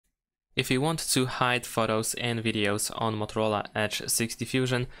If you want to hide photos and videos on Motorola Edge 60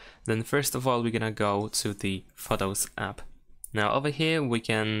 Fusion, then first of all we're gonna go to the Photos app. Now over here we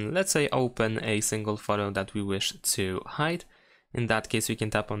can, let's say, open a single photo that we wish to hide. In that case we can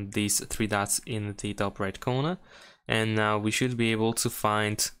tap on these three dots in the top right corner, and now we should be able to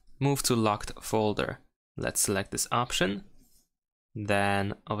find Move to Locked Folder. Let's select this option.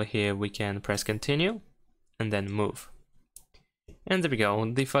 Then over here we can press Continue and then Move. And there we go,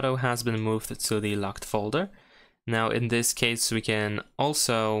 the photo has been moved to the locked folder. Now in this case we can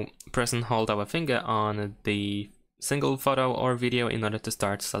also press and hold our finger on the single photo or video in order to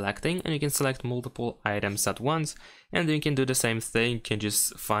start selecting, and you can select multiple items at once, and then you can do the same thing. You can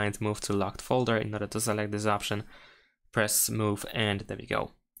just find Move to Locked Folder in order to select this option, press Move, and there we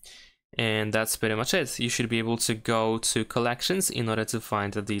go. And that's pretty much it. You should be able to go to Collections in order to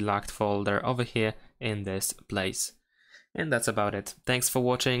find the locked folder over here in this place. And that's about it. Thanks for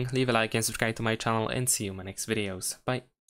watching, leave a like and subscribe to my channel, and see you in my next videos. Bye!